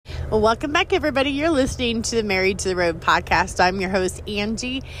Well, welcome back, everybody. You're listening to the Married to the Road podcast. I'm your host,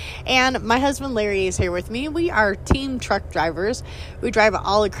 Angie, and my husband, Larry, is here with me. We are team truck drivers. We drive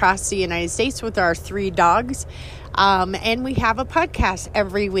all across the United States with our 3 dogs, and we have a podcast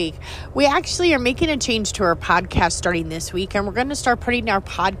every week. We actually are making a change to our podcast starting this week, and we're going to start putting our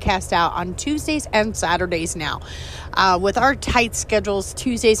podcast out on Tuesdays and Saturdays now. With our tight schedules,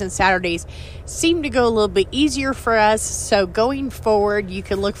 Tuesdays and Saturdays seem to go a little bit easier for us. So going forward, you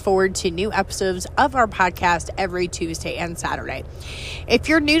can look forward to new episodes of our podcast every Tuesday and Saturday. If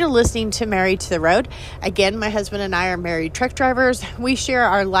you're new to listening to Married to the Road, again, my husband and I are married truck drivers. We share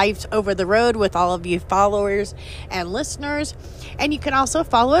our lives over the road with all of you followers and listeners. And you can also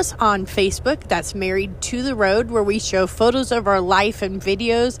follow us on Facebook. That's Married to the Road, where we show photos of our life and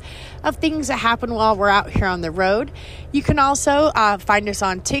videos of things that happen while we're out here on the road. You can also find us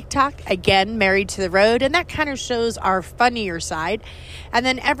on TikTok, again, Married to the Road, and that kind of shows our funnier side. And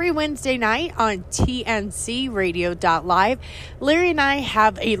then every Wednesday night on tncradio.live, Larry and I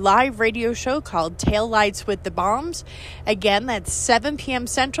have a live radio show called Taillights with the Bombs. Again, that's 7 p.m.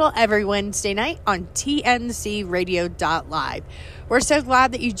 Central every Wednesday night on tncradio.live. We're so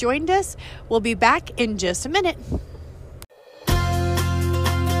glad that you joined us. We'll be back in just a minute.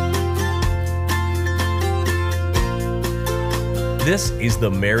 This is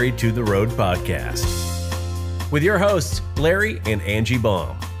the Married to the Road podcast with your hosts, Larry and Angie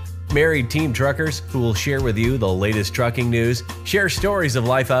Baum. Married team truckers who will share with you the latest trucking news, share stories of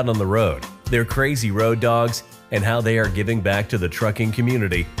life out on the road, their crazy road dogs, and how they are giving back to the trucking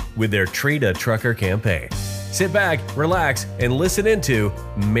community with their Treat a Trucker campaign. Sit back, relax, and listen into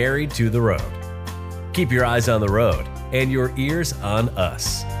Married to the Road. Keep your eyes on the road and your ears on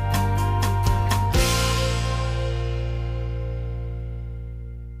us.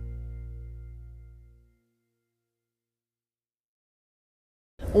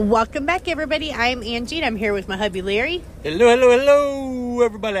 Welcome back, everybody. I'm Angie, and I'm here with my hubby, Larry. Hello,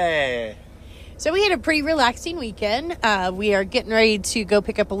 everybody. So we had a pretty relaxing weekend. We are getting ready to go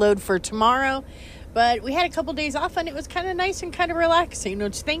pick up a load for tomorrow, but we had a couple days off, and it was kind of nice and kind of relaxing,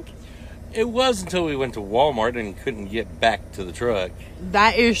 don't you think? It was until we went to Walmart and couldn't get back to the truck.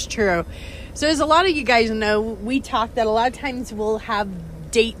 That is true. So as a lot of you guys know, we talk that a lot of times we'll have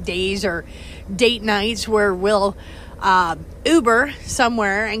date days or date nights where we'll Uber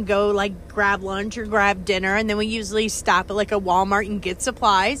somewhere and go like grab lunch or grab dinner, and then we usually stop at like a Walmart and get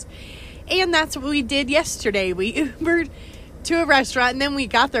supplies. And that's what we did yesterday. We Ubered to a restaurant, and then we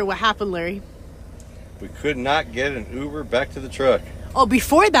got there. What happened, Larry? We could not get an Uber back to the truck. Oh,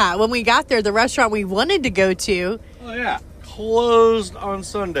 before that, when we got there, the restaurant we wanted to go to, Oh yeah, closed on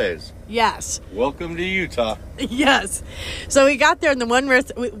Sundays. yes, Welcome to Utah. yes. So we got there, and the one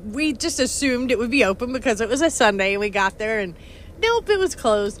we just assumed it would be open because it was a Sunday, and we got there, and nope, it was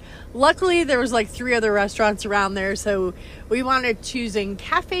closed. Luckily, there was like 3 other restaurants around there, so we wanted choosing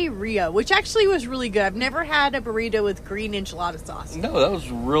Cafe Rio, which actually was really good. I've never had a burrito with green enchilada sauce. No, that was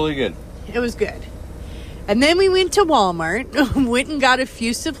really good. It was good. And then we went to Walmart, went and got a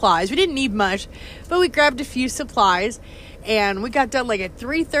few supplies. We didn't need much, but we grabbed a few supplies. And we got done like at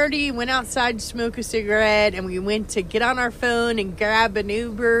 3:30, went outside to smoke a cigarette, and we went to get on our phone and grab an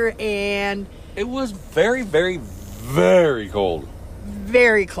Uber, and It was very, very, very cold.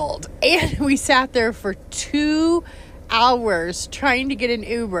 very cold. And we sat there for 2 hours trying to get an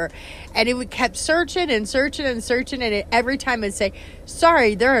Uber, and we kept searching and searching and searching, and every time it'd say,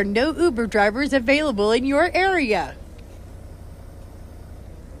 sorry, there are no Uber drivers available in your area.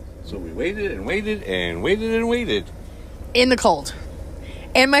 So we waited and waited and waited and waited. In the cold.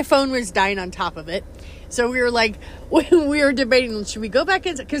 And my phone was dying on top of it. So we were like, we were debating, should we go back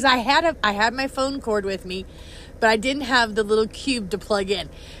in? Because I had my phone cord with me, but I didn't have the little cube to plug in.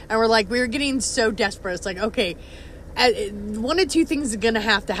 And we were getting so desperate. It's like, okay, one of 2 things is going to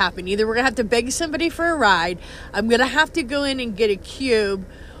have to happen. Either we're going to have to beg somebody for a ride, I'm going to have to go in and get a cube,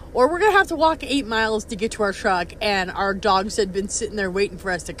 or we're going to have to walk 8 miles to get to our truck, and our dogs had been sitting there waiting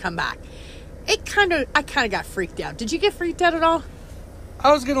for us to come back. I kind of got freaked out. Did you get freaked out at all?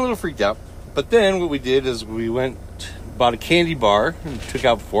 I was getting a little freaked out. But then what we did is we bought a candy bar and took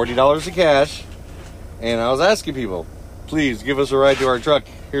out $40 of cash. And I was asking people, please give us a ride to our truck.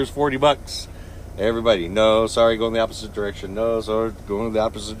 Here's $40. Everybody, no, sorry, going the opposite direction. No, sorry, going the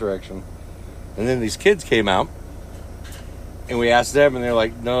opposite direction. And then these kids came out. And we asked them, and they're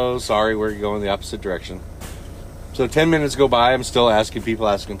like, no, sorry, we're going the opposite direction. So 10 minutes go by, I'm still asking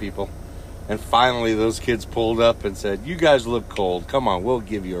people. And finally, those kids pulled up and said, you guys look cold. Come on, we'll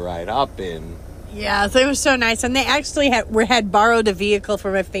give you a ride. Hop in. Yeah, so it was so nice. And they actually had borrowed a vehicle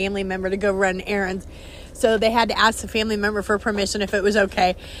from a family member to go run errands. So they had to ask the family member for permission if it was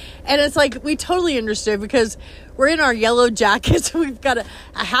okay. And it's like, we totally understood because we're in our yellow jackets. We've got a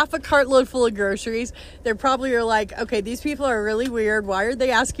half a cartload full of groceries. They probably are like, okay, these people are really weird. Why are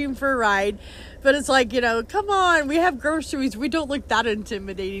they asking for a ride? But it's like, come on, we have groceries. We don't look that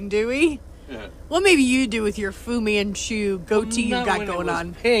intimidating, do we? Yeah. Well, maybe you do with your Fu Manchu goatee you got going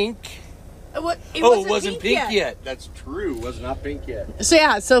on. Pink. It wasn't pink yet. That's true. It was not pink yet.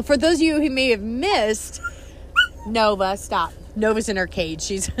 So for those of you who may have missed, Nova, stop. Nova's in her cage.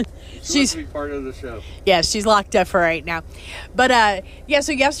 She's to be part of the show. Yeah, she's locked up for right now. But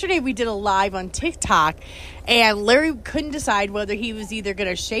so yesterday we did a live on TikTok, and Larry couldn't decide whether he was either going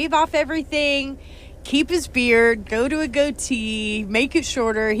to shave off everything, keep his beard, go to a goatee, make it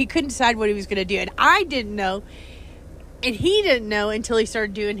shorter. He couldn't decide what he was going to do, and I didn't know. And he didn't know until he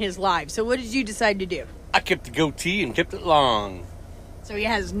started doing his live. So what did you decide to do? I kept the goatee and kept it long. So he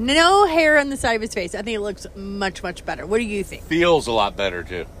has no hair on the side of his face. I think it looks much, much better. What do you think? Feels a lot better,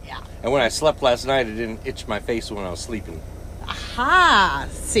 too. Yeah. And when I slept last night, it didn't itch my face when I was sleeping. Aha!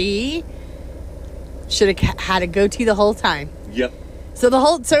 See? Should have had a goatee the whole time. Yep.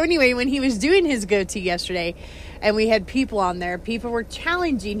 So anyway, when he was doing his goatee yesterday, and we had people on there, people were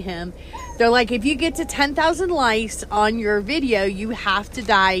challenging him. They're like, if you get to 10,000 likes on your video, you have to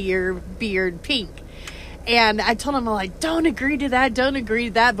dye your beard pink. And I told him, I'm like, don't agree to that.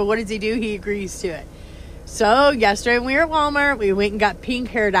 But what does he do? He agrees to it. So yesterday when we were at Walmart, we went and got pink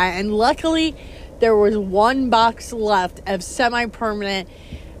hair dye. And luckily, there was one box left of semi-permanent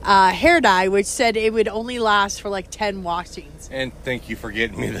hair dye, which said it would only last for like 10 washings. And thank you for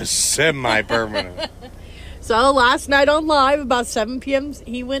getting me the semi-permanent. So last night on live, about 7 p.m.,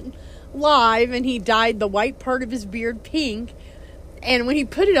 he went live and he dyed the white part of his beard pink. And when he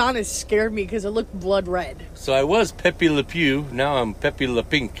put it on, it scared me because it looked blood red. So I was Pepe Le Pew. Now I'm Pepe Le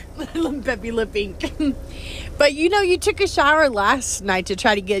Pink. Pepe Le Pink. But, you took a shower last night to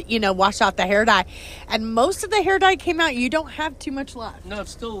try to get, wash out the hair dye. And most of the hair dye came out. You don't have too much left. No,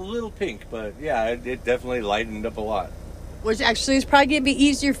 it's still a little pink. But, yeah, it definitely lightened up a lot. Which actually is probably going to be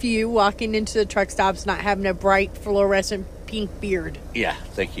easier for you walking into the truck stops, not having a bright fluorescent pink beard. Yeah,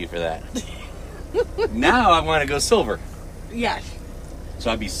 thank you for that. Now I want to go silver. Yes. So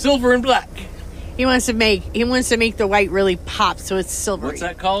I'd be silver and black. He wants to make the white really pop, so it's silvery. What's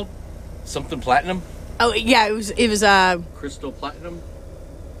that called? Something platinum? Oh yeah, it was crystal platinum.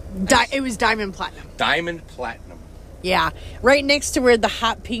 It was diamond platinum. Diamond platinum. Yeah, right next to where the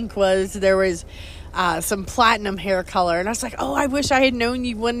hot pink was, there was some platinum hair color, and I was like, oh, I wish I had known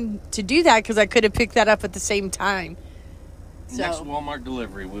you wanted to do that because I could have picked that up at the same time. So, next Walmart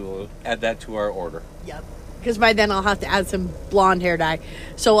delivery, we will add that to our order. Yep. Because by then I'll have to add some blonde hair dye.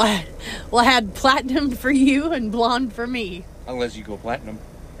 So we'll add platinum for you and blonde for me. Unless you go platinum.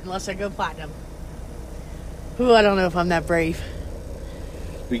 Unless I go platinum. Ooh, I don't know if I'm that brave.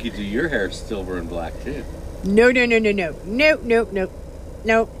 We could do your hair silver and black too. No. Nope.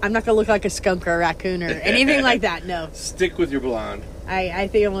 I'm not going to look like a skunk or a raccoon or anything like that. No. Stick with your blonde. I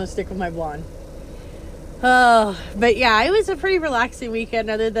think I'm going to stick with my blonde. Oh, but yeah, it was a pretty relaxing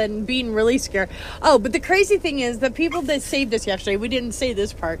weekend other than being really scared. Oh, but the crazy thing is the people that saved us yesterday, we didn't say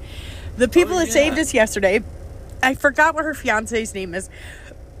this part. The people that saved us yesterday, I forgot what her fiance's name is,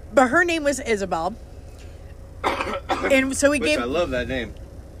 but her name was Isabel. And so I love that name.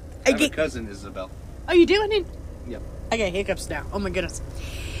 I have a cousin, Isabel. Oh, you do? Yep. I got hiccups now. Oh my goodness.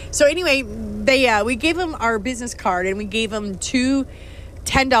 So anyway, we gave them our business card and we gave them 2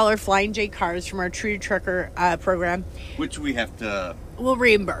 $10 Flying J cars from our True Trucker program. Which we have to... We'll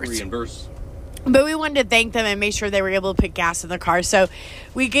reimburse. But we wanted to thank them and make sure they were able to put gas in the car. So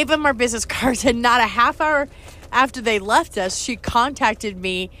we gave them our business cards, and not a half hour after they left us, she contacted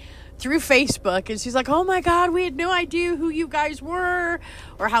me through Facebook, and she's like, oh my God, we had no idea who you guys were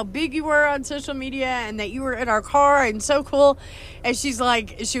or how big you were on social media and that you were in our car and so cool. And she's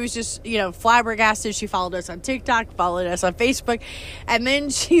like, she was just, flabbergasted. She followed us on TikTok, followed us on Facebook. And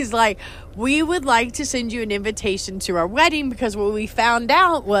then she's like, we would like to send you an invitation to our wedding, because what we found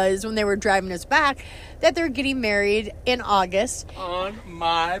out was when they were driving us back that they're getting married in August. On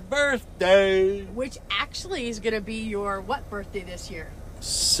my birthday. Which actually is going to be your what birthday this year?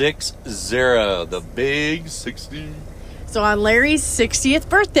 60, the big 60. So on Larry's 60th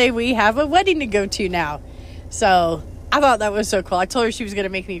birthday, we have a wedding to go to now. So I thought that was so cool. I told her she was going to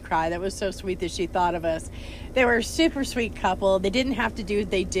make me cry. That was so sweet that she thought of us. They were a super sweet couple. They didn't have to do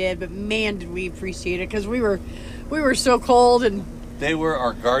what they did, but man, did we appreciate it, because we were so cold. And they were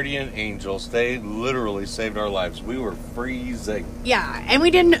our guardian angels. They literally saved our lives. We were freezing. Yeah, and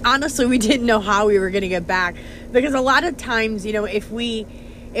we didn't know how we were going to get back, because a lot of times, if we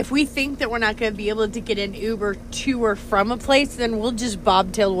if we think that we're not going to be able to get an Uber to or from a place, then we'll just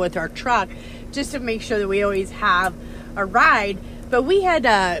bobtail with our truck just to make sure that we always have a ride. But we had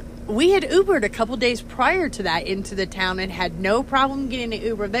Ubered a couple days prior to that into the town and had no problem getting an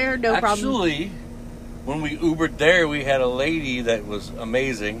Uber there. Problem. Actually, when we Ubered there, we had a lady that was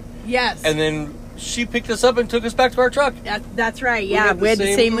amazing. Yes. And then she picked us up and took us back to our truck. That's right. Yeah, we had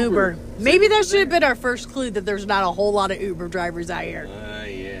the same Uber. Maybe that should have been our first clue that there's not a whole lot of Uber drivers out here.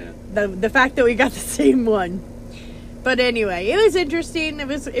 Yeah. The fact that we got the same one. But anyway, it was interesting. It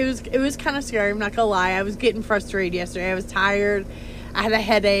was kind of scary. I'm not gonna lie. I was getting frustrated yesterday. I was tired. I had a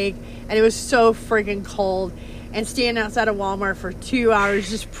headache, and it was so freaking cold. And standing outside of Walmart for 2 hours,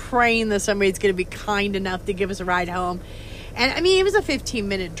 just praying that somebody's gonna be kind enough to give us a ride home. And I mean, it was a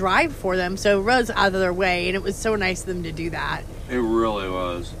 15-minute drive for them, so it was out of their way, and it was so nice of them to do that. It really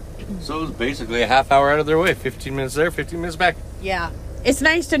was. So it was basically a half hour out of their way. 15 minutes there, 15 minutes back. Yeah. It's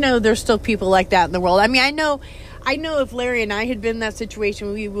nice to know there's still people like that in the world. I mean, I know if Larry and I had been in that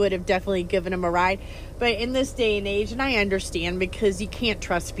situation, we would have definitely given him a ride. But in this day and age, and I understand because you can't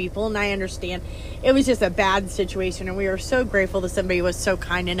trust people, and I understand it was just a bad situation, and we were so grateful that somebody was so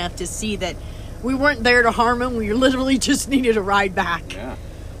kind enough to see that we weren't there to harm him. We literally just needed a ride back. Yeah.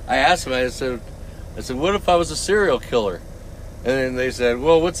 I asked him, I said, what if I was a serial killer? And then they said,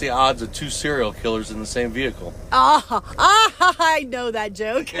 well, what's the odds of 2 serial killers in the same vehicle? I know that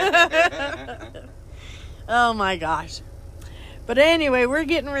joke. Oh my gosh. But anyway, we're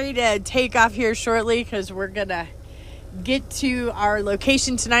getting ready to take off here shortly because we're going to get to our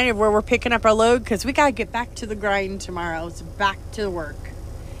location tonight of where we're picking up our load because we got to get back to the grind tomorrow. It's back to work.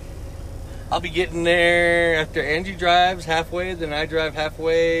 I'll be getting there after Angie drives halfway, then I drive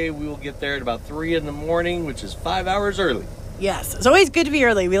halfway. We will get there at about 3 in the morning, which is 5 hours early. Yes, it's always good to be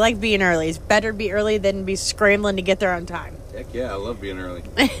early. We like being early. It's better to be early than be scrambling to get there on time. Heck yeah, I love being early.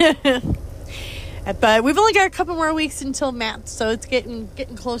 But we've only got a couple more weeks until Matt, so it's getting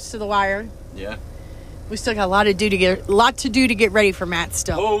close to the wire. Yeah. We still got a lot to do to get ready for Matt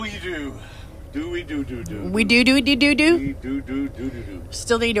still. Oh, we do. We do. We do.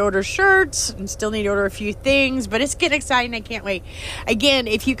 Still need to order shirts and still need to order a few things, but it's getting exciting. I can't wait. Again,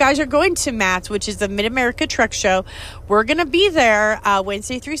 if you guys are going to Matt's, which is the Mid-America Truck Show, we're going to be there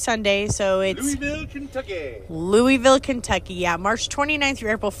Wednesday through Sunday. So it's Louisville, Kentucky. Yeah, March 29th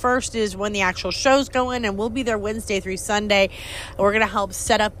through April 1st is when the actual show's going, and we'll be there Wednesday through Sunday. We're going to help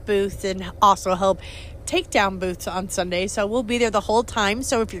set up booths and also help take down booths on Sunday, so we'll be there the whole time.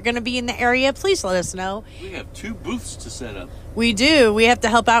 So if you're going to be in the area, please let us know. We have 2 booths to set up. We do. We have to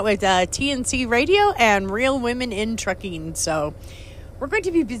help out with TNC Radio and Real Women in Trucking. So we're going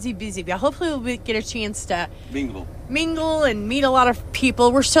to be busy. But hopefully we'll get a chance to mingle and meet a lot of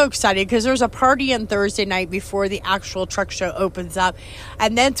people. We're so excited because there's a party on Thursday night before the actual truck show opens up,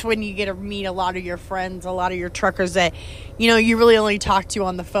 and that's when you get to meet a lot of your friends, a lot of your truckers that you really only talk to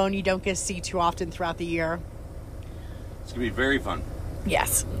on the phone. You don't get to see too often throughout the year. It's gonna be very fun.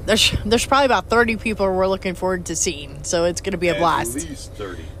 Yes, there's probably about 30 people we're looking forward to seeing, so it's gonna be a blast. At least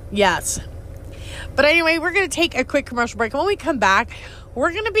 30. Yes. But anyway, we're going to take a quick commercial break. When we come back,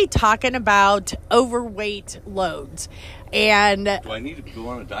 we're going to be talking about overweight loads. And do I need to go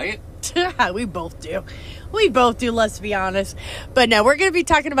on a diet? We both do. Let's be honest. But no, we're going to be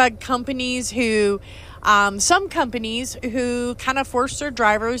talking about companies who, some companies who kind of force their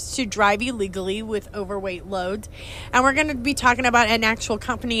drivers to drive illegally with overweight loads. And we're going to be talking about an actual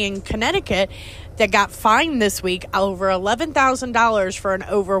company in Connecticut that got fined this week over $11,000 for an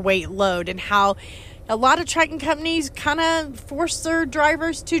overweight load, and how a lot of trucking companies kind of force their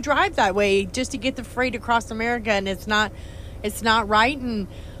drivers to drive that way just to get the freight across America, and it's not right, and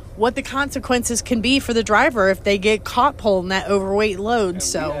what the consequences can be for the driver if they get caught pulling that overweight load. And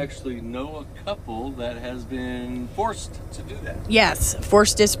so we actually know a couple that has been forced to do that. Yes,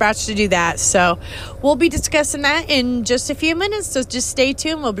 forced dispatch to do that. So we'll be discussing that in just a few minutes, so just stay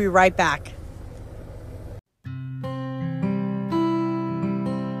tuned. We'll be right back.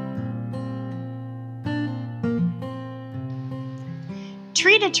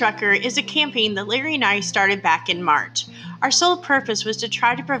 Treat a Trucker is a campaign that Larry and I started back in March. Our sole purpose was to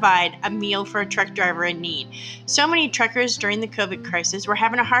try to provide a meal for a truck driver in need. So many truckers during the COVID crisis were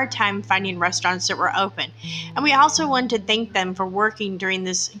having a hard time finding restaurants that were open. And we also wanted to thank them for working during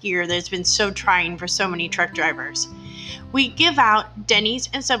this year that has been so trying for so many truck drivers. We give out Denny's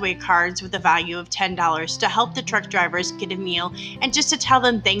and Subway cards with a value of $10 to help the truck drivers get a meal and just to tell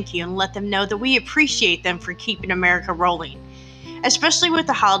them thank you and let them know that we appreciate them for keeping America rolling. Especially with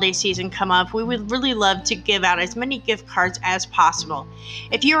the holiday season come up, we would really love to give out as many gift cards as possible.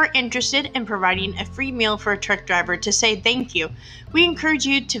 If you are interested in providing a free meal for a truck driver to say thank you, we encourage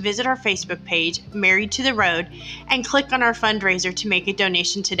you to visit our Facebook page, Married to the Road, and click on our fundraiser to make a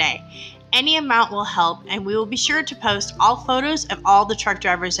donation today. Any amount will help, and we will be sure to post all photos of all the truck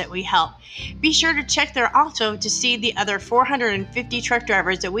drivers that we help. Be sure to check there also to see the other 450 truck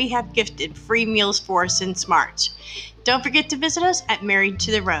drivers that we have gifted free meals for since March. Don't forget to visit us at Married to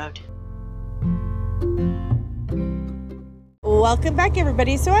the Road. Welcome back,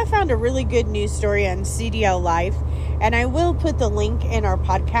 everybody. So I found a really good news story on CDL Life, and I will put the link in our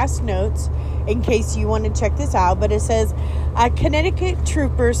podcast notes in case you want to check this out. But it says, Connecticut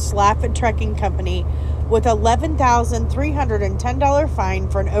troopers slap a trucking company with $11,310 fine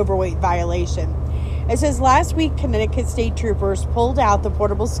for an overweight violation. It says, last week, Connecticut state troopers pulled out the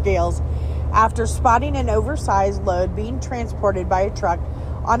portable scales after spotting an oversized load being transported by a truck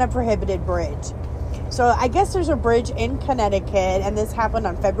on a prohibited bridge. So I guess there's a bridge in Connecticut, and this happened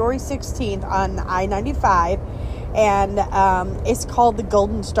on February 16th on I-95, and it's called the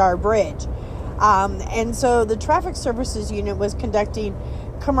Golden Star Bridge. And so the Traffic Services Unit was conducting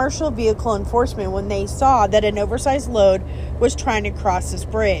commercial vehicle enforcement when they saw that an oversized load was trying to cross this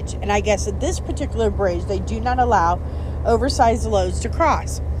bridge. And I guess at this particular bridge, they do not allow oversized loads to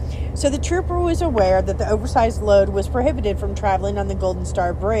cross. So the trooper was aware that the oversized load was prohibited from traveling on the Golden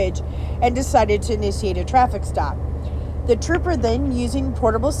Star Bridge and decided to initiate a traffic stop. The trooper then using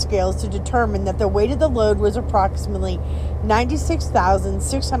portable scales to determine that the weight of the load was approximately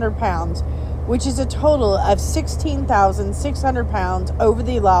 96,600 pounds, which is a total of 16,600 pounds over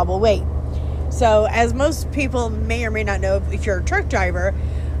the allowable weight. So as most people may or may not know, if you're a truck driver,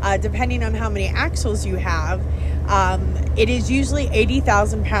 depending on how many axles you have, it is usually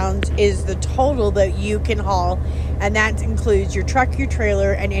 80,000 pounds is the total that you can haul, and that includes your truck, your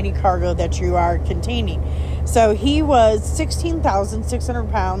trailer, and any cargo that you are containing. So he was 16,600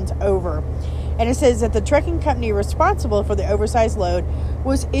 pounds over. And it says that the trucking company responsible for the oversized load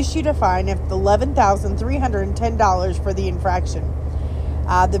was issued a fine of $11,310 for the infraction.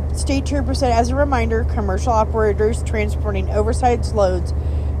 The state trooper said, as a reminder, commercial operators transporting oversized loads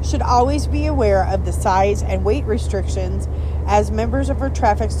should always be aware of the size and weight restrictions, as members of our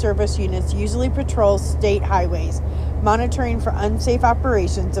traffic service units usually patrol state highways, monitoring for unsafe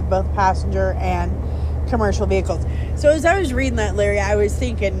operations of both passenger and commercial vehicles. So as I was reading that, Larry, I was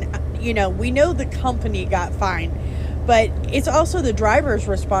thinking, we know the company got fined, but it's also the driver's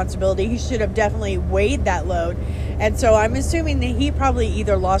responsibility. He should have definitely weighed that load. And so I'm assuming that he probably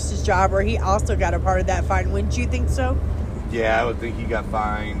either lost his job or he also got a part of that fine. Wouldn't you think so? Yeah, I would think he got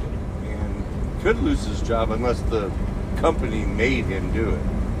fined and could lose his job unless the company made him do it.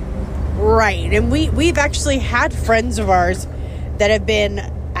 Right. And we've actually had friends of ours that have been,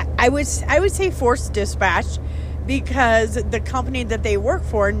 I would say, forced dispatched, because the company that they work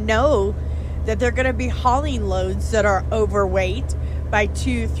for know that they're going to be hauling loads that are overweight by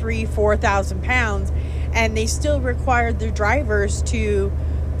 2,000, 3,000, 4,000 pounds, and they still require their drivers to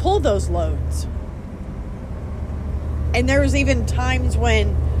pull those loads. And there was even times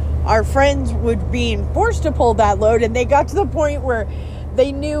when our friends would be forced to pull that load, and they got to the point where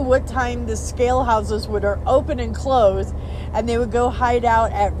they knew what time the scale houses would open and close, and they would go hide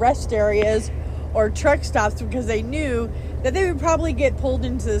out at rest areas or truck stops because they knew that they would probably get pulled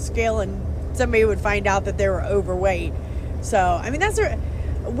into the scale and somebody would find out that they were overweight. So, I mean,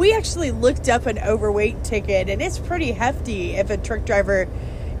 we actually looked up an overweight ticket, and it's pretty hefty if a truck driver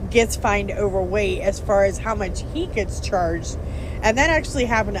gets fined overweight as far as how much he gets charged. And that actually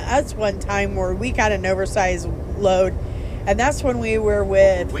happened to us one time where we got an oversized load, and that's when we were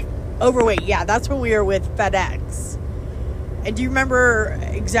with overweight. Yeah, that's when we were with FedEx. And do you remember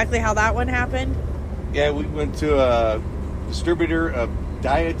exactly how that one happened? Yeah, we went to a distributor of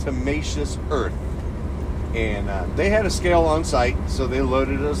diatomaceous earth, and they had a scale on site, so they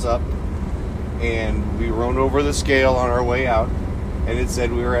loaded us up, and we rode over the scale on our way out, and it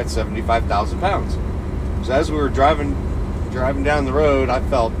said we were at 75,000 pounds. So as we were driving down the road, I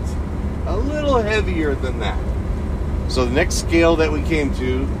felt a little heavier than that. So the next scale that we came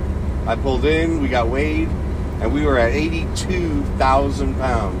to, I pulled in, we got weighed, and we were at 82,000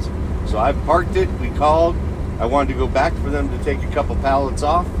 pounds. So I parked it, we called, I wanted to go back for them to take a couple pallets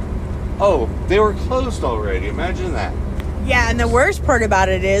off. Oh, they were closed already, imagine that. Yeah, and the worst part about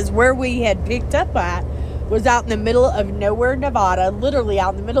it is where we had picked up at was out in the middle of nowhere, Nevada, literally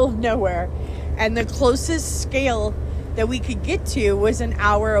out in the middle of nowhere. And the closest scale that we could get to was an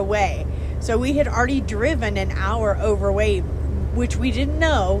hour away. So we had already driven an hour overweight, which we didn't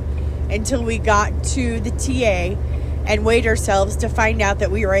know until we got to the TA. and weighed ourselves to find out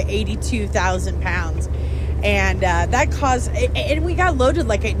that we were at 82,000 pounds. And that caused, and we got loaded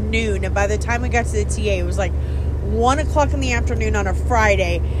like at noon. And by the time we got to the TA, it was like 1 o'clock in the afternoon on a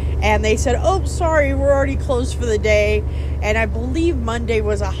Friday. And they said, oh, sorry, we're already closed for the day. And I believe Monday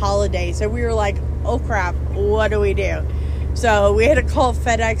was a holiday. So we were like, oh crap, what do we do? So we had to call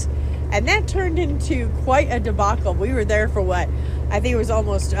FedEx. And that turned into quite a debacle. We were there for what? I think it was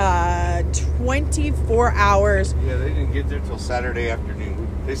almost 24 hours. Yeah, they didn't get there till Saturday afternoon.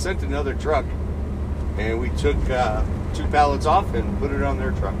 They sent another truck, and we took 2 pallets off and put it on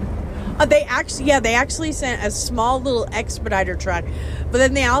their truck. They actually sent a small little expediter truck, but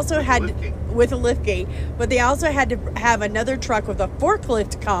then they also had with a lift gate. But they also had to have another truck with a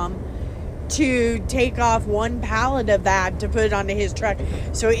forklift come to take off 1 pallet of that to put it onto his truck.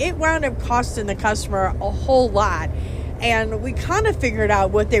 So it wound up costing the customer a whole lot. And we kind of figured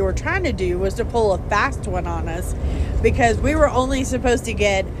out what they were trying to do was to pull a fast one on us, because we were only supposed to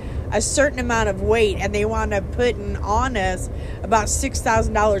get a certain amount of weight, and they wound up putting on us about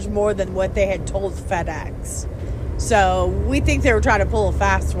 $6,000 more than what they had told FedEx. So we think they were trying to pull a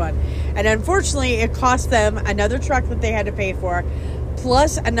fast one. And unfortunately, it cost them another truck that they had to pay for,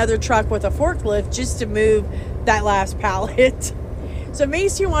 plus another truck with a forklift just to move that last pallet. So it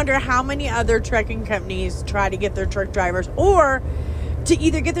makes you wonder how many other trucking companies try to get their truck drivers, or to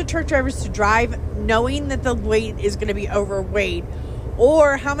either get the truck drivers to drive knowing that the weight is going to be overweight,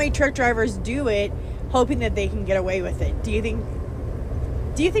 or how many truck drivers do it hoping that they can get away with it. Do you think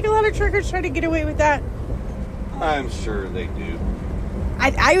a lot of truckers try to get away with that? I'm sure they do.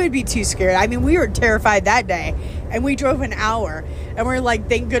 I would be too scared. I mean, we were terrified that day, and we drove an hour, and we're like,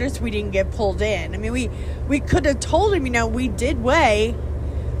 thank goodness we didn't get pulled in. I mean, we could have told him, we did weigh,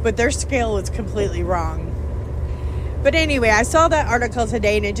 but their scale was completely wrong. But anyway, I saw that article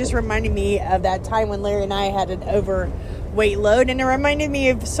today, and it just reminded me of that time when Larry and I had an overweight load, and it reminded me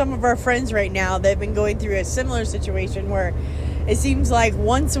of some of our friends right now that have been going through a similar situation where it seems like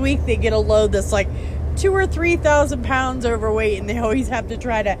once a week they get a load that's like 2,000 or 3,000 pounds overweight, and they always have to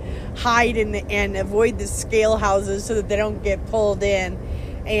try to hide and avoid the scale houses so that they don't get pulled in.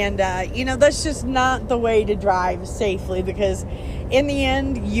 And that's just not the way to drive safely, because in the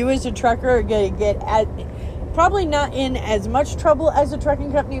end, you as a trucker are going to get probably not in as much trouble as a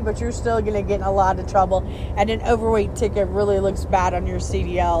trucking company, but you're still going to get in a lot of trouble, and an overweight ticket really looks bad on your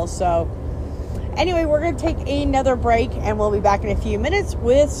CDL. So anyway, we're going to take another break, and we'll be back in a few minutes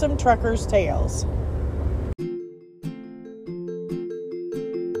with some Truckers' Tales.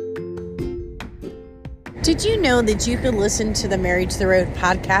 Did you know that you can listen to the Married to the Road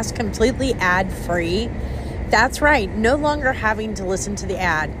podcast completely ad-free? That's right, no longer having to listen to the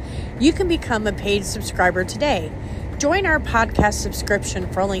ad. You can become a paid subscriber today. Join our podcast subscription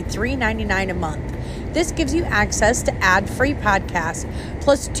for only $3.99 a month. This gives you access to ad-free podcasts,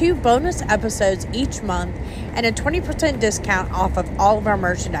 plus 2 bonus episodes each month, and a 20% discount off of all of our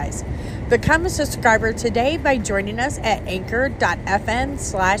merchandise. Become a subscriber today by joining us at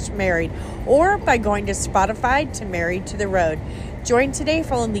anchor.fm/married, or by going to Spotify to Married to the Road. Join today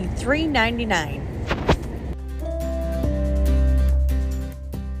for only $3.99.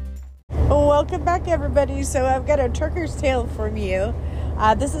 Welcome back, everybody. So I've got a Trucker's Tale from you.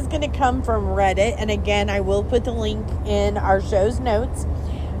 This is going to come from Reddit, and again, I will put the link in our show's notes.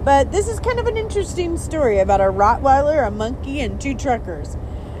 But this is kind of an interesting story about a Rottweiler, a monkey, and 2 truckers.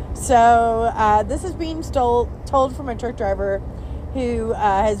 So this is being told from a truck driver who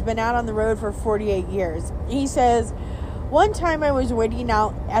has been out on the road for 48 years. He says, one time I was waiting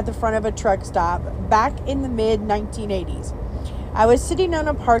out at the front of a truck stop back in the mid-1980s. I was sitting on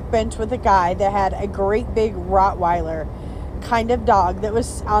a park bench with a guy that had a great big Rottweiler kind of dog that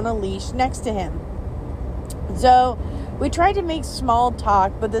was on a leash next to him. So we tried to make small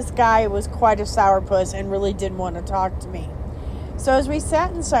talk, but this guy was quite a sourpuss and really didn't want to talk to me. So as we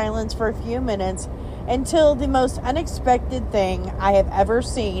sat in silence for a few minutes, until the most unexpected thing I have ever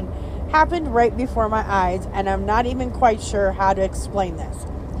seen happened right before my eyes, and I'm not even quite sure how to explain this.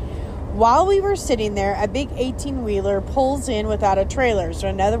 While we were sitting there, a big 18-wheeler pulls in without a trailer. So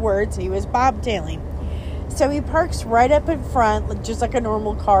in other words, he was bobtailing. So he parks right up in front, just like a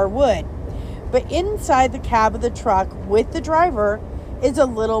normal car would. But inside the cab of the truck with the driver is a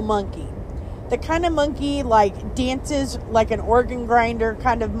little monkey. The kind of monkey like dances like an organ grinder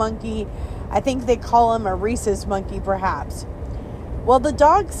kind of monkey. I think they call him a rhesus monkey, perhaps. Well, the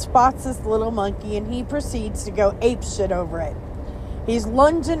dog spots this little monkey, and he proceeds to go apeshit over it. He's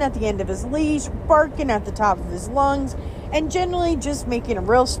lunging at the end of his leash, barking at the top of his lungs, and generally just making a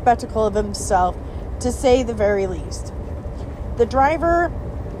real spectacle of himself, to say the very least. The driver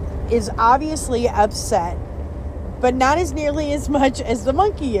is obviously upset, but not as nearly as much as the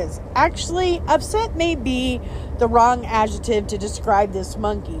monkey is. Actually, upset may be the wrong adjective to describe this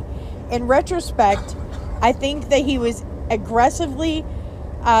monkey. In retrospect, I think that he was aggressively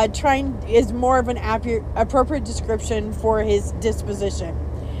is more of an appropriate description for his disposition.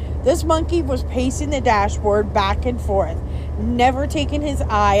 This monkey was pacing the dashboard back and forth, never taking his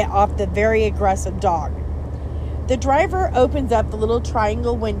eye off the very aggressive dog. The driver opens up the little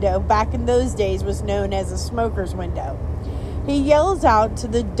triangle window back in those days was known as a smoker's window. He yells out to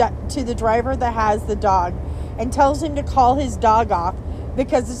the driver that has the dog and tells him to call his dog off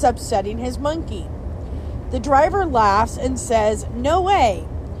because it's upsetting his monkey. The driver laughs and says, "No way.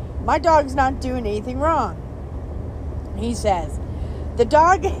 My dog's not doing anything wrong." He says, the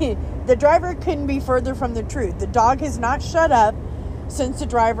driver couldn't be further from the truth. The dog has not shut up since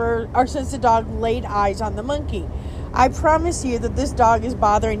the dog laid eyes on the monkey. I promise you that this dog is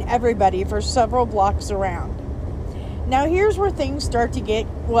bothering everybody for several blocks around. Now here's where things start to get,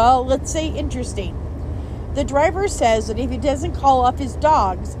 well, let's say interesting. The driver says that if he doesn't call off his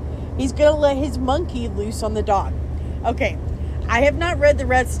dogs, he's going to let his monkey loose on the dog. Okay, I have not read the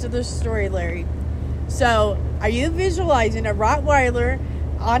rest of the story, Larry. So, are you visualizing a Rottweiler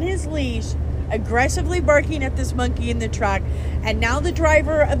on his leash, aggressively barking at this monkey in the truck, and now the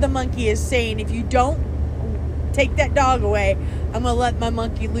driver of the monkey is saying, if you don't take that dog away, I'm going to let my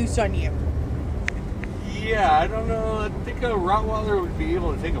monkey loose on you? Yeah, I don't know. I think a Rottweiler would be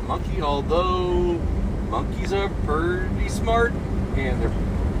able to take a monkey, although monkeys are pretty smart and they're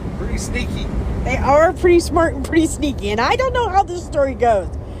pretty sneaky. They are pretty smart and pretty sneaky, and I don't know how this story goes,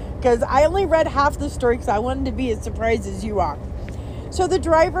 because I only read half the story because I wanted to be as surprised as you are. So the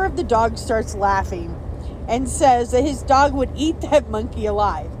driver of the dog starts laughing and says that his dog would eat that monkey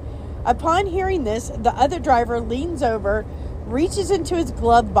alive. Upon hearing this, the other driver leans over, reaches into his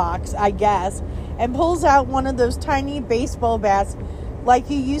glove box, I guess, and pulls out one of those tiny baseball bats like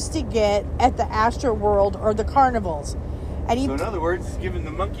you used to get at the Astro World or the carnivals. And So in other words, he's giving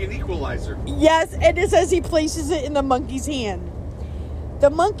the monkey an equalizer. Yes, and it says he places it in the monkey's hand. The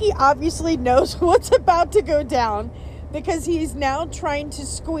monkey obviously knows what's about to go down because he's now trying to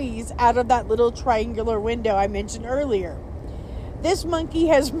squeeze out of that little triangular window I mentioned earlier. This monkey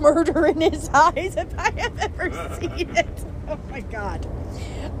has murder in his eyes if I have ever seen it. Oh my God.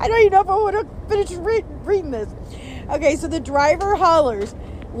 I don't even know if I want to finish reading this. Okay, so the driver hollers,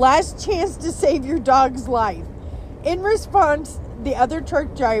 "Last chance to save your dog's life." In response, the other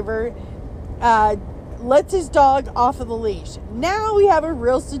truck driver lets his dog off of the leash. Now we have a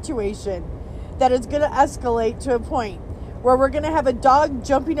real situation that is going to escalate to a point where we're going to have a dog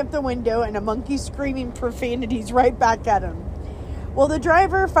jumping up the window and a monkey screaming profanities right back at him. Well, the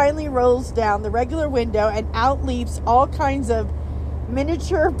driver finally rolls down the regular window and out leaps all kinds of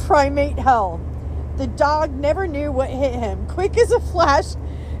miniature primate hell. The dog never knew what hit him. Quick as a flash,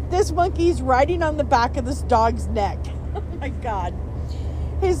 this monkey's riding on the back of this dog's neck. Oh my God.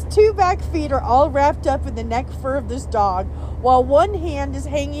 His two back feet are all wrapped up in the neck fur of this dog, while one hand is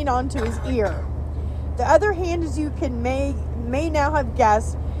hanging onto his ear. The other hand, as you may now have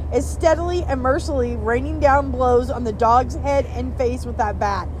guessed, is steadily and mercilessly raining down blows on the dog's head and face with that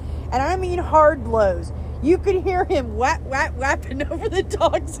bat. And I mean hard blows. You could hear him whapping over the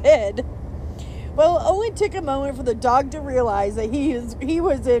dog's head. Well, it only took a moment for the dog to realize that he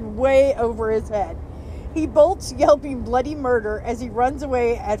was in way over his head. He bolts, yelping bloody murder as he runs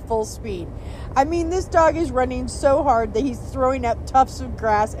away at full speed. I mean, this dog is running so hard that he's throwing up tufts of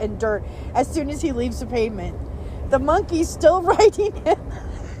grass and dirt as soon as he leaves the pavement. The monkey's still riding him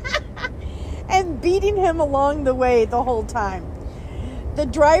and beating him along the way the whole time. The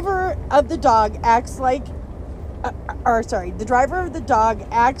driver of the dog acts like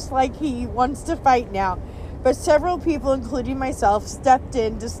he wants to fight now, but several people, including myself, stepped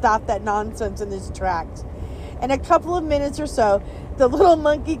in to stop that nonsense in its tracks. In a couple of minutes or so, the little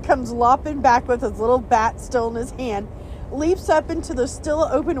monkey comes lopping back with his little bat still in his hand, leaps up into the still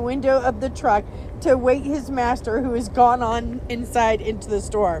open window of the truck to await his master, who has gone on inside into the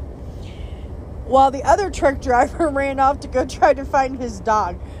store, while the other truck driver ran off to go try to find his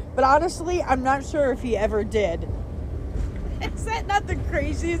dog. But honestly, I'm not sure if he ever did. Is that not the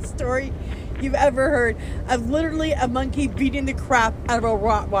craziest story you've ever heard of literally a monkey beating the crap out of a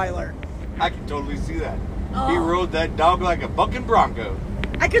Rottweiler? I can totally see that. Oh. He rode that dog like a bucking bronco.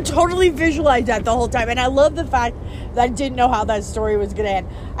 I could totally visualize that the whole time. And I love the fact that I didn't know how that story was going to end.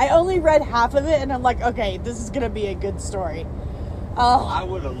 I only read half of it and I'm like, okay, this is going to be a good story. Oh, I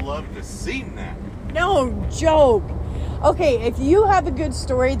would have loved to have seen that. no joke. Okay, if you have a good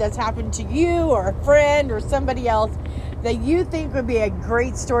story that's happened to you or a friend or somebody else, that you think would be a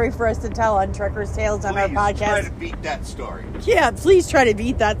great story for us to tell on Truckers' Tales on our podcast. Please try to beat that story. Yeah, please try to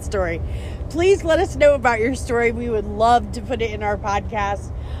beat that story. Please let us know about your story. We would love to put it in our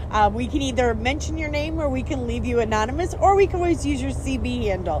podcast. We can either mention your name or we can leave you anonymous, or we can always use your CB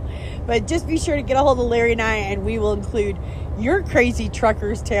handle. But just be sure to get a hold of Larry and I, and we will include your crazy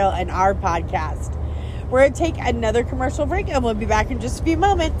trucker's tale in our podcast. We're going to take another commercial break, and we'll be back in just a few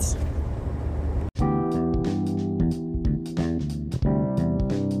moments.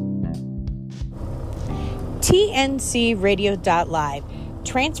 TNCRadio.live,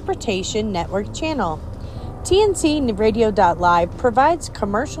 Transportation Network Channel. TNCRadio.live provides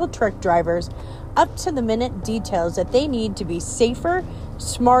commercial truck drivers up-to-the-minute details that they need to be safer,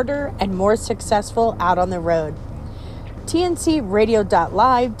 smarter, and more successful out on the road.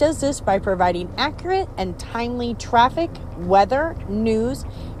 TNCRadio.live does this by providing accurate and timely traffic, weather, news,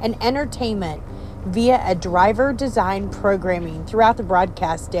 and entertainment via a driver-designed programming throughout the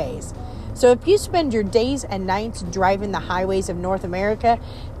broadcast days. So if you spend your days and nights driving the highways of North America,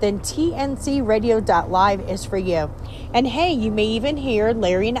 then TNCRadio.live is for you. And hey, you may even hear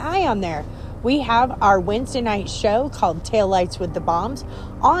Larry and I on there. We have our Wednesday night show called Taillights with the Bombs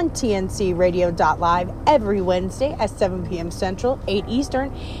on TNCRadio.live every Wednesday at 7 p.m. Central, 8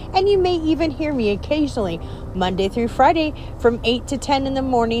 Eastern. And you may even hear me occasionally Monday through Friday from 8 to 10 in the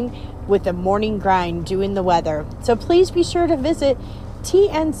morning with the morning grind doing the weather. So please be sure to visit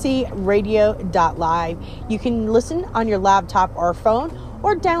TNCRadio.live. You can listen on your laptop or phone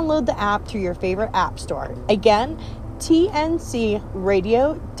or download the app through your favorite app store. Again,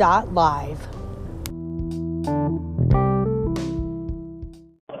 TNCRadio.live.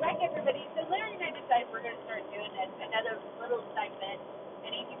 Hi everybody. So Larry and I decided we're going to start doing another little segment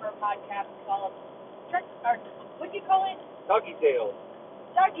in each of our podcasts called what do you call it? Doggy Tales.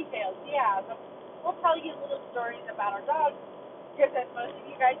 Doggy Tales, yeah. So we'll tell you little stories about our dogs. Because as most of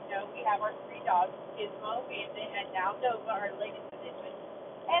you guys know, we have our 3 dogs, Gizmo, Bandit, and now Nova, our latest addition.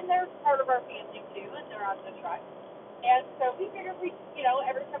 And they're part of our family too, and they're on the truck. And so we figured every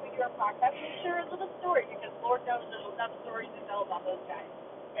time we do our podcast, we share a little story, because Lord knows there's enough stories to tell about those guys.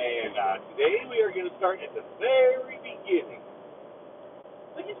 And today we are going to start at the very beginning.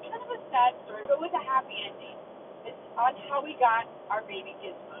 Which is kind of a sad story, but with a happy ending. It's on how we got our baby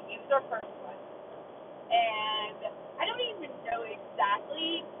Gizmo. He was our first one. And I don't even know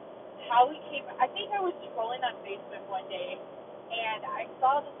exactly how we came. I think I was scrolling on Facebook one day, and I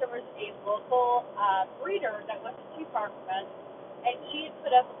saw that there was a local breeder that wasn't too far from us, and she had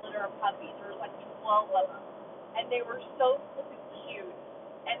put up a litter of puppies. There was like 12 of them, and they were so flippin' cute.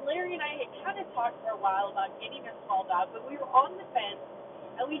 And Larry and I had kind of talked for a while about getting a small dog, but we were on the fence,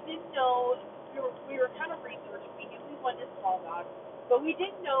 and we didn't know. We were kind of researching. We knew we wanted a small dog, but we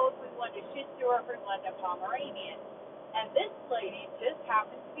didn't know if we wanted a Shih Tzu or if we wanted a Pomeranian. And this lady just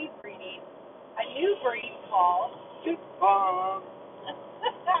happened to be breeding a new breed called Shih Pom.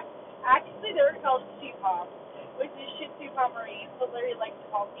 Actually, they're called Shih Pom, which is Shih Tzu Pomeranians, but Larry likes to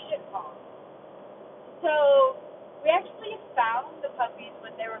call them Shih Pom. So we actually found the puppies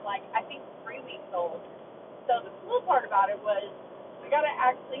when they were like, I think, 3 weeks old. So the cool part about it was we got to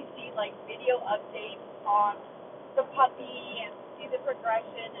actually see like video updates on the puppy and see the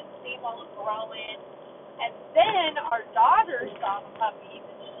progression and see them all growing. And then our daughter saw the puppies,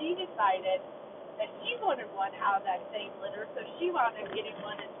 and she decided that she wanted one out of that same litter, so she wound up getting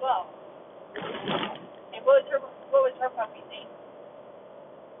one as well. And what was her puppy's name?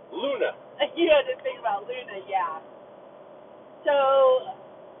 Luna. You had to think about Luna, yeah. So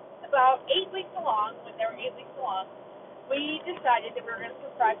about 8 weeks along, when they were 8 weeks along, we decided that we were going to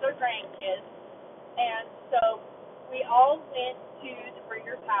surprise our grandkids. And so we all went to the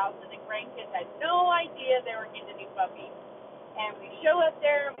breeder's house, and the grandkids had no idea they were getting a new puppy. And we show up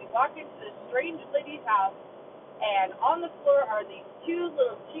there, and we walk into this strange lady's house, and on the floor are these 2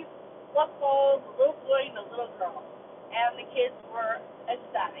 little cute fluff balls, a little boy and a little girl. And the kids were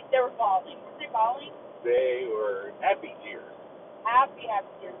ecstatic. They were bawling. Were they bawling? They were happy tears. Happy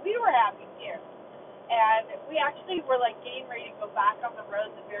tears. We were happy tears. And we actually were like getting ready to go back on the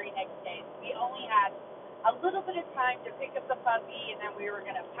road the very next day. So we only had a little bit of time to pick up the puppy, and then we were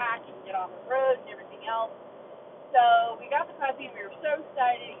going to pack and get on the road and everything else. So we got the puppy, and we were so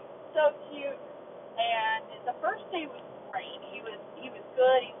excited. So cute. And the first day was great. He was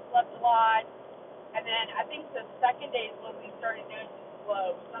good. He slept a lot. And then I think the second day is when we started noticing,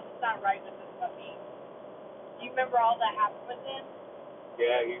 whoa, something's not right with this puppy. Do you remember all that happened with him?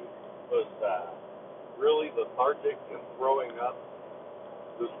 Yeah, he was really lethargic and throwing up.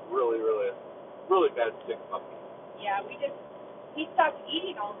 It was really, really, really bad sick puppy. Yeah, he stopped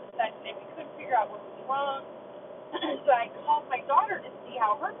eating all of a sudden, and we couldn't figure out what was wrong. So I called my daughter to see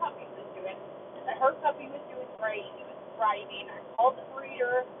how her puppy was doing. And her puppy was doing great. He was thriving. I called the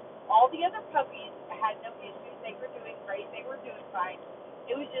breeder. All the other puppies had no issues. They were doing great. They were doing fine.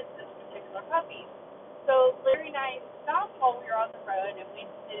 It was just this particular puppy. So Larry and I stopped while we were on the road, and we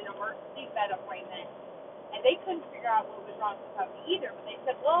did an emergency vet appointment. And they couldn't figure out what was wrong with the puppy either. But they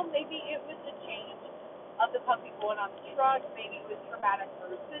said, well, maybe it was the change of the puppy going on the truck. Maybe it was traumatic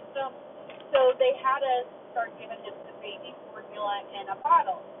for his system. So they had us start giving him the baby formula in a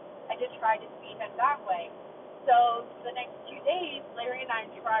bottle and to try to feed him that way. So the next 2 days, Larry and I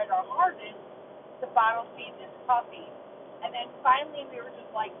tried our hardest to bottle feed this puppy. And then finally we were just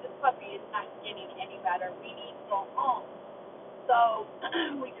like, this puppy is not getting any better. We need to go home. So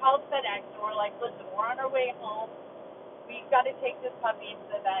we called FedEx and we're like, listen, we're on our way home. We've got to take this puppy into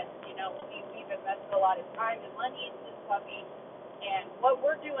the vet. You know, we've invested a lot of time and money into this puppy. And what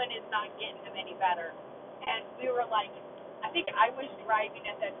we're doing is not getting him any better. And we were like, I think I was driving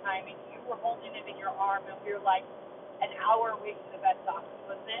at that time, and you were holding him in your arm, and we were like an hour away from the vet's office,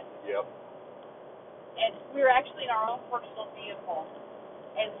 wasn't it? Yep. And we were actually in our own personal vehicle.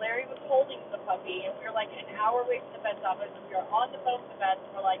 And Larry was holding the puppy, and we were like an hour away from the vet's office, and we were on the phone with the vet, and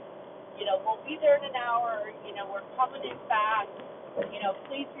we're like, you know, we'll be there in an hour, you know, we're coming in fast. You know,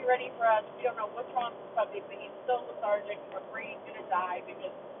 please be ready for us. We don't know what's wrong with the puppy, but he's so lethargic. We're afraid he's going to die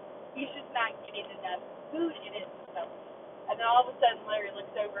because he's just not getting enough food in his system. And then all of a sudden, Larry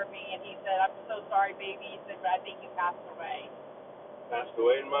looks over at me and he said, I'm so sorry, baby. He said, but I think you passed away. Passed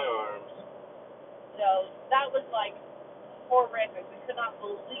away in my arms. So that was like horrific. We could not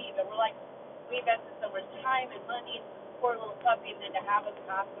believe it. We're like, we invested so much time and money into this poor little puppy, and then to have us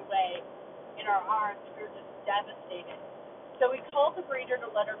pass away in our arms, we were just devastated. So we called the breeder to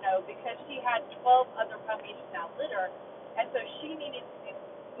let her know because she had 12 other puppies in that litter, and so she needed to be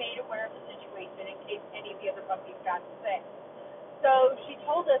made aware of the situation in case any of the other puppies got sick. So she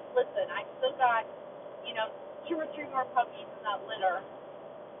told us, listen, I still got, you know, 2 or 3 more puppies in that litter,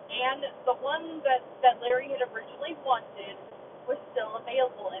 and the one that Larry had originally wanted was still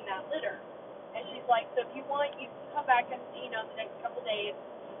available in that litter. And she's like, so if you want, you can come back and, you know, the next couple days,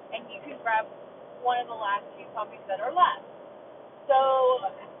 and you can grab one of the last 2 puppies that are left. So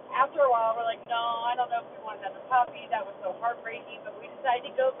after a while, we're like, no, I don't know if we want another puppy. That was so heartbreaking, but we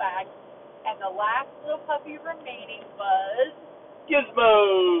decided to go back. And the last little puppy remaining was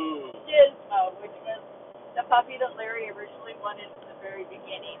Gizmo! Gizmo, which was the puppy that Larry originally wanted at the very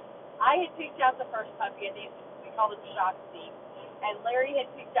beginning. I had picked out the first puppy, and we called him Shotzi. And Larry had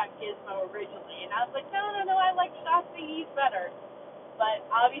picked out Gizmo originally. And I was like, no, I like Shotzi. He's better. But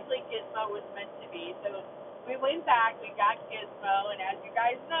obviously Gizmo was meant to be. So we went back, we got Gizmo, and as you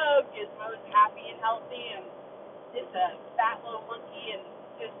guys know, Gizmo is happy and healthy and just a fat little monkey and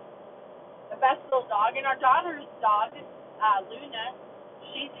just the best little dog. And our daughter's dog, Luna,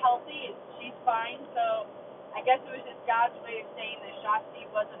 she's healthy and she's fine. So I guess it was just God's way of saying that Shotzi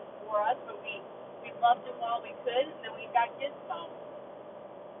wasn't for us, but we loved him while we could, and then we got Gizmo.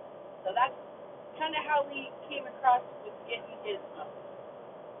 So that's kind of how we came across with getting Gizmo.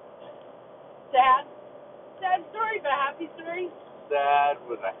 Sad story, but a happy story. Sad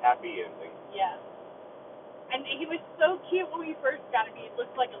with a happy ending. Yeah. And he was so cute when we first got him. He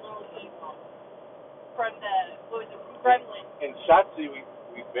looked like a little evil from Gremlin. In Shotzi,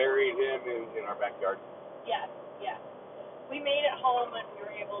 we buried him in our backyard. Yes. We made it home and we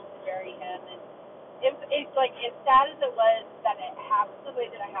were able to bury him. And it's like, as sad as it was that it happened the way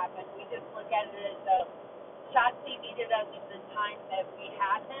that it happened, we just look at it as though Shotzi needed us for the time that we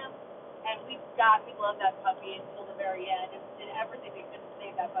had him. And we loved that puppy until the very end and did everything we could to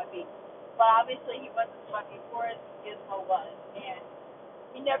save that puppy. But obviously he wasn't the puppy for us, Gizmo was. And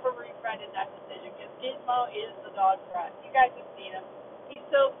we never regretted that decision because Gizmo is the dog for us. You guys have seen him. He's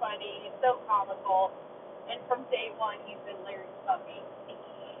so funny. He's so comical. And from day one, he's been Larry's puppy.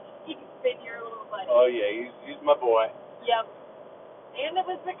 He's been your little buddy. Oh, yeah, he's my boy. Yep. And it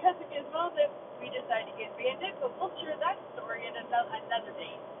was because of Gizmo that we decided to get Bandit, but we'll share that story in another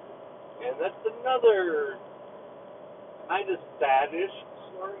day. And that's another kind of sad-ish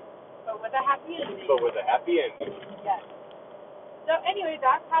story. But with a happy ending. Yes. So anyway,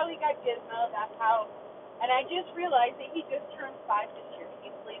 that's how we got Gizmo. That's how, and I just realized that he just turned 5 this year. Can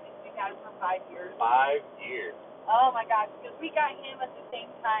you believe it? We've had him for 5 years. 5 years. Oh my gosh, because we got him at the same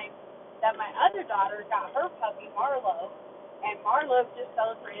time that my other daughter got her puppy, Marlo. And Marlo just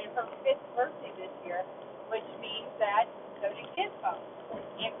celebrated her 5th birthday this year, which means that so did Gizmo.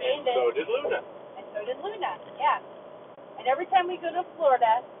 And Bandit. So did Luna. And so did Luna, yeah. And every time we go to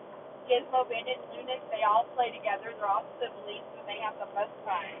Florida, Gizmo, Bandit, and Luna, they all play together. They're all siblings, and they have the best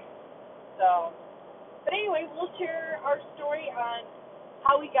time. So, But anyway, we'll share our story on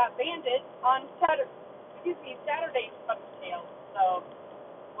how we got banded on Saturday's Puppy Tales. So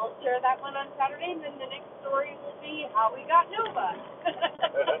we'll share that one on Saturday, and then the next story will be how we got Nova.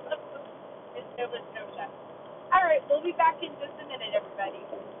 It's Nova Scotia. All right, we'll be back in just a minute, everybody.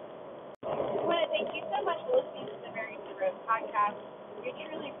 I want to thank you so much for listening to the Married to the Road podcast. We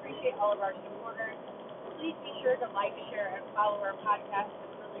truly appreciate all of our supporters. Please be sure to like, share, and follow our podcast.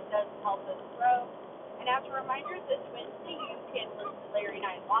 It really does help us grow. And as a reminder, this Wednesday you can listen to Larry and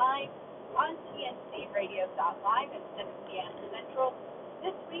I live on TNCradio.live at 7 p.m. Central.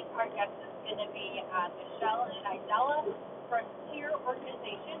 This week our guest is going to be Michelle and Idella from TIER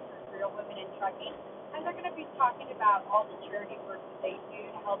Organization for Real Women in Trucking. And they're going to be talking about all the charity work that they do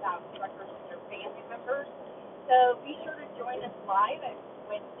to help out truckers and their family members. So be sure to join us live at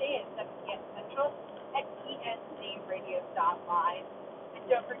Wednesday at 7 p.m. Central at TNCradio.live. And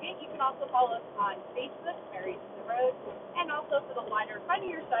don't forget, you can also follow us on Facebook, Married to the Road, and also for the wider,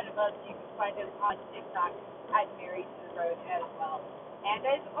 funnier side of us, you can find us on TikTok at Married to the Road as well. And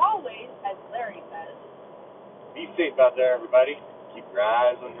as always, as Larry says, be safe out there, everybody. Keep your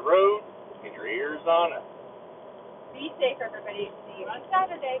eyes on the road and your ears on us. Be safe, everybody. See you on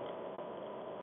Saturday.